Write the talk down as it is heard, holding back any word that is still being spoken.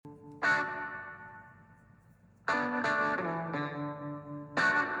Good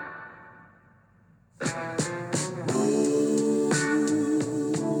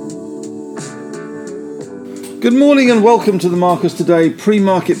morning and welcome to the Marcus Today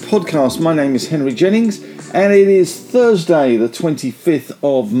pre-market podcast. My name is Henry Jennings and it is Thursday the 25th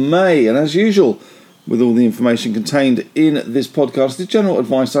of May, and as usual with all the information contained in this podcast is general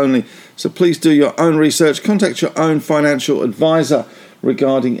advice only, so please do your own research, contact your own financial advisor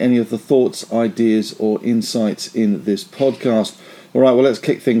regarding any of the thoughts, ideas or insights in this podcast. Alright, well, let's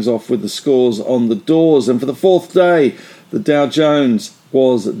kick things off with the scores on the doors, and for the fourth day the Dow Jones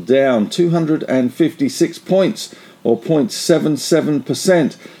was down 256 points or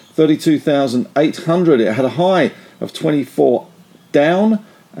 0.77%, 32,800. It had a high of 24 down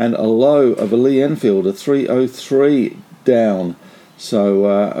and a low of a Lee Enfield of 303 down. So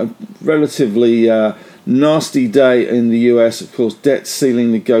a relatively nasty day in the US. Of course, debt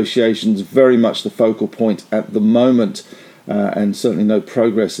ceiling negotiations very much the focal point at the moment. And certainly no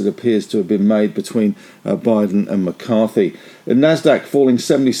progress, it appears, to have been made between Biden and McCarthy. The Nasdaq falling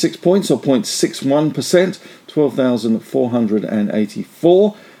 76 points or 0.61%,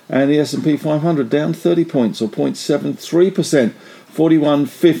 12,484. And the S&P 500 down 30 points or 0.73%,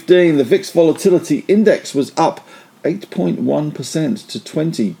 41.15. The VIX Volatility Index was up 8.1% to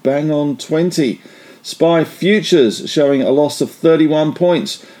 20, bang on 20. SPY futures showing a loss of 31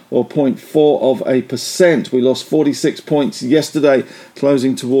 points or 0.4%. We lost 46 points yesterday,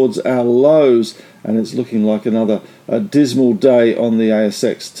 closing towards our lows, and it's looking like another dismal day on the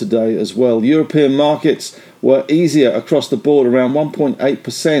ASX today as well. European markets were easier across the board, around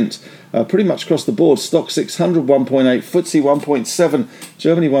 1.8%, pretty much across the board. Stock 600 1.8, FTSE 1.7,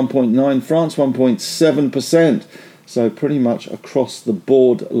 Germany 1.9, France 1.7%. So pretty much across the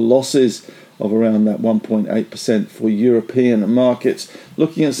board losses of around that 1.8% for European markets.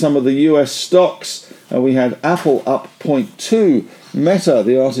 Looking at some of the US stocks, we had Apple up 0.2%, Meta,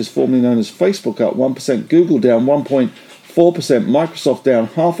 the artist formerly known as Facebook, up 1%, Google down 1.4%, Microsoft down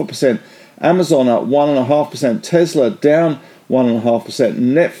 0.5%, Amazon up 1.5%, Tesla down 1.5%,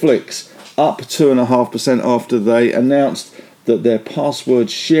 Netflix up 2.5% after they announced that their password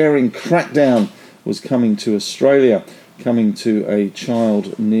sharing crackdown was coming to Australia, coming to a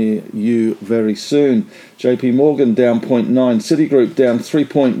child near you very soon. JP Morgan down 0.9%, Citigroup down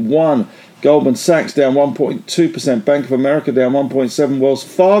 3.1%, Goldman Sachs down 1.2%, Bank of America down 1.7%, Wells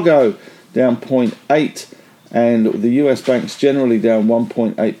Fargo down 0.8%, and the US banks generally down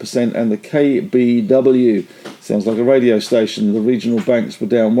 1.8%, and the KBW, sounds like a radio station, the regional banks were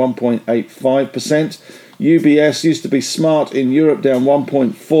down 1.85%. UBS used to be Smart in Europe down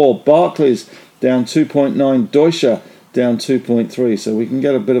 1.4%, Barclays down 2.9%, Deutsche down 2.3%, so we can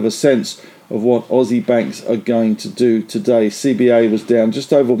get a bit of a sense of what Aussie banks are going to do today. CBA was down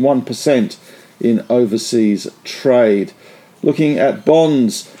just over 1% in overseas trade. Looking at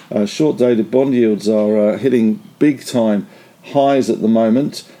bonds, short-dated bond yields are hitting big-time highs at the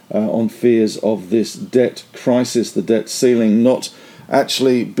moment on fears of this debt crisis, the debt ceiling not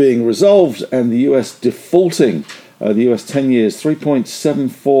actually being resolved, and the US defaulting. The US 10 years,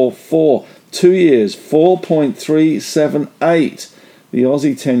 3.744, 2 years, 4.378. The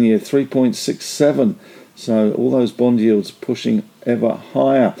Aussie 10-year, 3.67. So all those bond yields pushing ever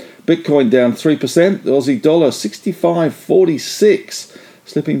higher. Bitcoin down 3%. The Aussie dollar, 65.46,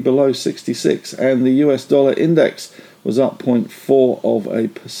 slipping below 66. And the US dollar index was up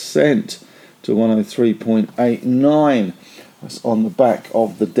 0.4% to 103.89. That's on the back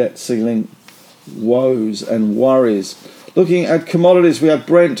of the debt ceiling woes and worries. Looking at commodities, we had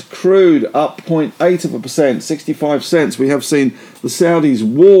Brent crude up 0.8%, 65 cents. We have seen the Saudis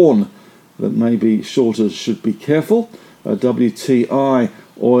warn that maybe shorters should be careful. WTI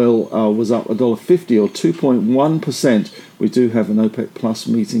oil was up $1.50 or 2.1%. We do have an OPEC Plus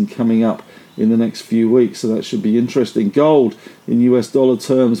meeting coming up in the next few weeks, so that should be interesting. Gold in US dollar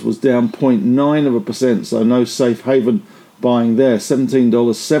terms was down 0.9%, so no safe haven buying there,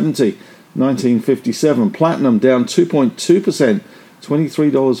 $17.70. 1957. Platinum down 2.2%,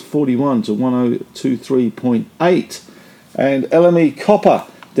 $23.41 to 1023.8. And LME copper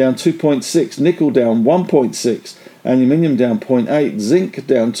down 2.6, nickel down 1.6, aluminium down 0.8, zinc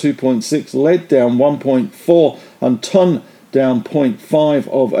down 2.6, lead down 1.4, and ton down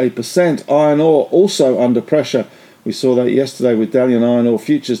 0.5%. Iron ore also under pressure. We saw that yesterday with Dalian iron ore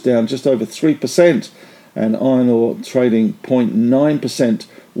futures down just over 3%, and iron ore trading 0.9%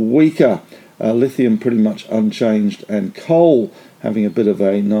 weaker. Lithium pretty much unchanged, and coal having a bit of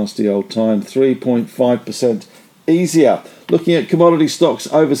a nasty old time, 3.5% easier. Looking at commodity stocks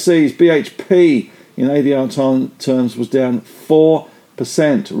overseas, BHP in ADR terms was down 4%,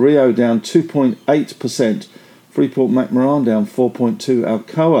 Rio down 2.8%. Freeport-McMoran down 4.2%.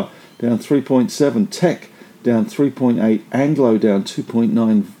 Alcoa down 3.7%. Teck down 3.8%. Anglo down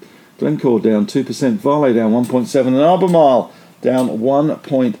 2.9%. Glencore down 2%. Vale down 1.7%. And Albemarle down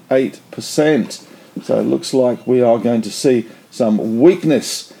 1.8%. So it looks like we are going to see some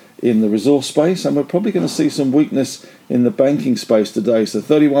weakness in the resource space, and we're probably going to see some weakness in the banking space today. So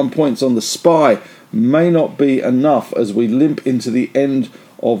 31 points on the SPI may not be enough as we limp into the end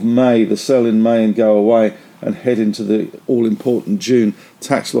of May, the sell in May and go away, and head into the all-important June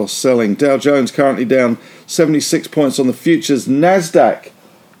tax loss selling. Dow Jones currently down 76 points on the futures. Nasdaq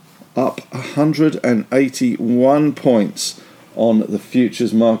up 181 points on the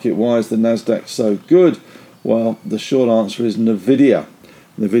futures market. Why is the Nasdaq so good? Well, the short answer is NVIDIA.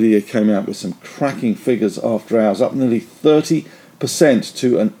 NVIDIA came out with some cracking figures after hours, up nearly 30%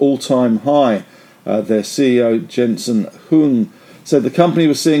 to an all-time high. Their CEO, Jensen Huang, said the company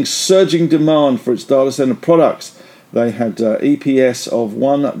was seeing surging demand for its data center products. They had EPS of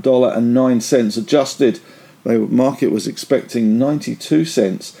 $1.09 adjusted. The market was expecting 92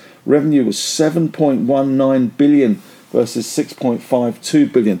 cents. Revenue was $7.19 billion versus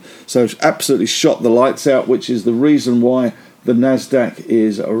 $6.52 billion. So it's absolutely shot the lights out, which is the reason why the Nasdaq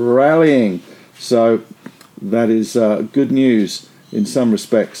is rallying. So that is good news in some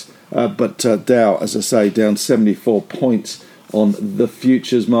respects. But Dow, as I say, down 74 points on the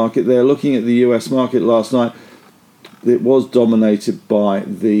futures market there. Looking at the US market last night, it was dominated by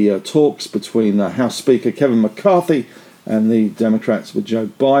the talks between House Speaker Kevin McCarthy and the Democrats with Joe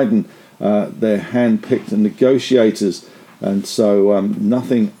Biden. They're hand-picked negotiators, and so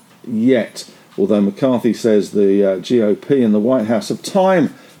nothing yet, although McCarthy says the GOP and the White House have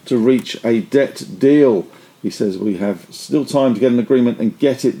time to reach a debt deal. He says we have still time to get an agreement and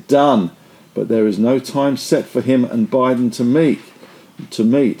get it done, but there is no time set for him and Biden to meet.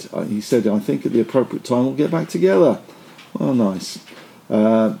 He said, I think at the appropriate time we'll get back together. Well, nice.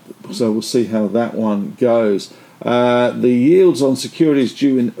 So we'll see how that one goes. The yields on securities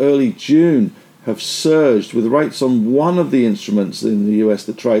due in early June have surged, with rates on one of the instruments in the US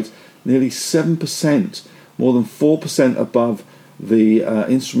that trades nearly 7%, more than 4% above the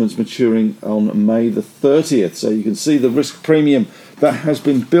instruments maturing on May the 30th. So you can see the risk premium that has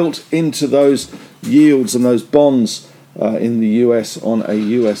been built into those yields and those bonds in the US on a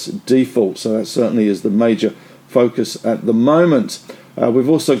US default. So that certainly is the major focus at the moment. We've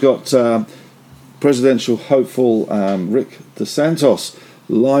also got presidential hopeful Rick DeSantis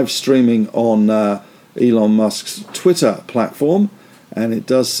live streaming on Elon Musk's Twitter platform, and it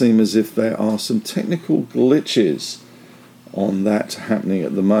does seem as if there are some technical glitches on that happening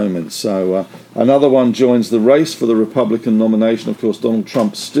at the moment. So another one joins the race for the Republican nomination. Of course, Donald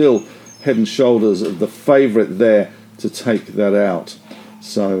Trump still head and shoulders the favourite there to take that out.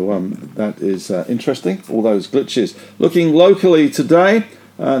 So that is interesting, all those glitches. Looking locally today,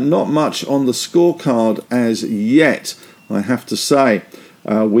 not much on the scorecard as yet, I have to say.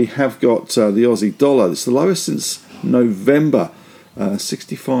 We have got the Aussie dollar. It's the lowest since November.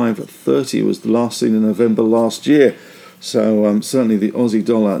 65.30 was the last seen in November last year. So certainly the Aussie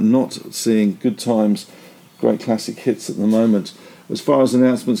dollar not seeing good times, great classic hits at the moment. As far as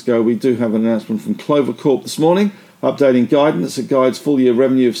announcements go, we do have an announcement from Clover Corp this morning, updating guidance. It guides full year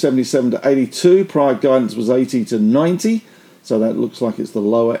revenue of 77 to 82. Prior guidance was 80 to 90. So that looks like it's the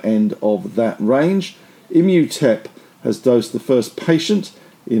lower end of that range. Immutep has dosed the first patient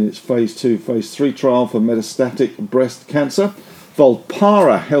in its phase 2, phase 3 trial for metastatic breast cancer.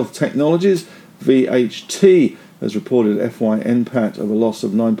 Volpara Health Technologies, VHT, has reported FY NPAT of a loss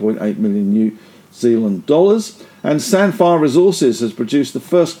of 9.8 million New Zealand dollars. And Sandfire Resources has produced the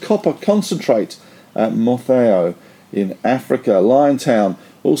first copper concentrate at Motheo in Africa. Liontown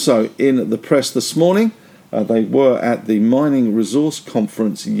also in the press this morning. They were at the Mining Resource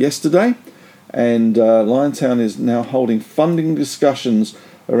Conference yesterday, and Liontown is now holding funding discussions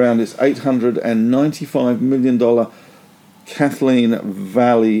around its $895 million Kathleen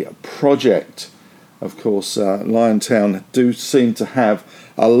Valley project. Of course, Liontown do seem to have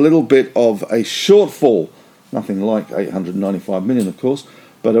a little bit of a shortfall, nothing like $895 million, of course,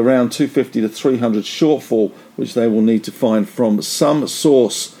 but around 250 to 300 shortfall, which they will need to find from some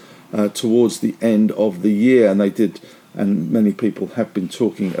source towards the end of the year. And they did, and many people have been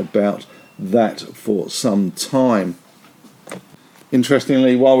talking about that for some time.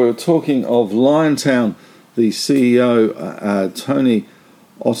 Interestingly, while we were talking of Liontown, the CEO, Tony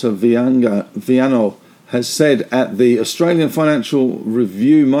Ottaviano, has said at the Australian Financial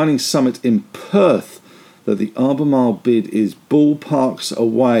Review Mining Summit in Perth that the Albemarle bid is ballparks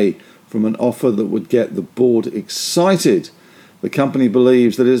away from an offer that would get the board excited. The company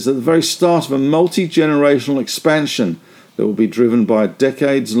believes that it is at the very start of a multi-generational expansion that will be driven by a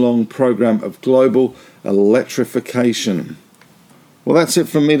decades-long program of global electrification. Well, that's it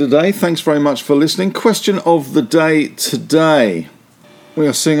from me today. Thanks very much for listening. Question of the day today. We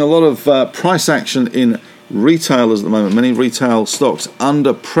are seeing a lot of price action in retailers at the moment. Many retail stocks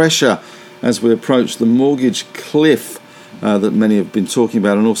under pressure as we approach the mortgage cliff that many have been talking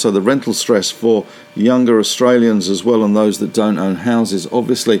about, and also the rental stress for younger Australians as well, and those that don't own houses,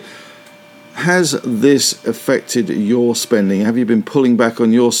 obviously. Has this affected your spending? Have you been pulling back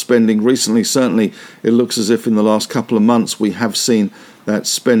on your spending recently? Certainly, it looks as if in the last couple of months we have seen that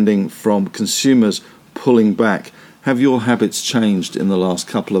spending from consumers pulling back. Have your habits changed in the last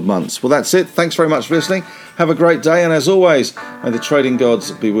couple of months? Well, that's it. Thanks very much for listening. Have a great day, and as always, may the trading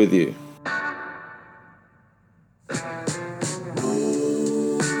gods be with you.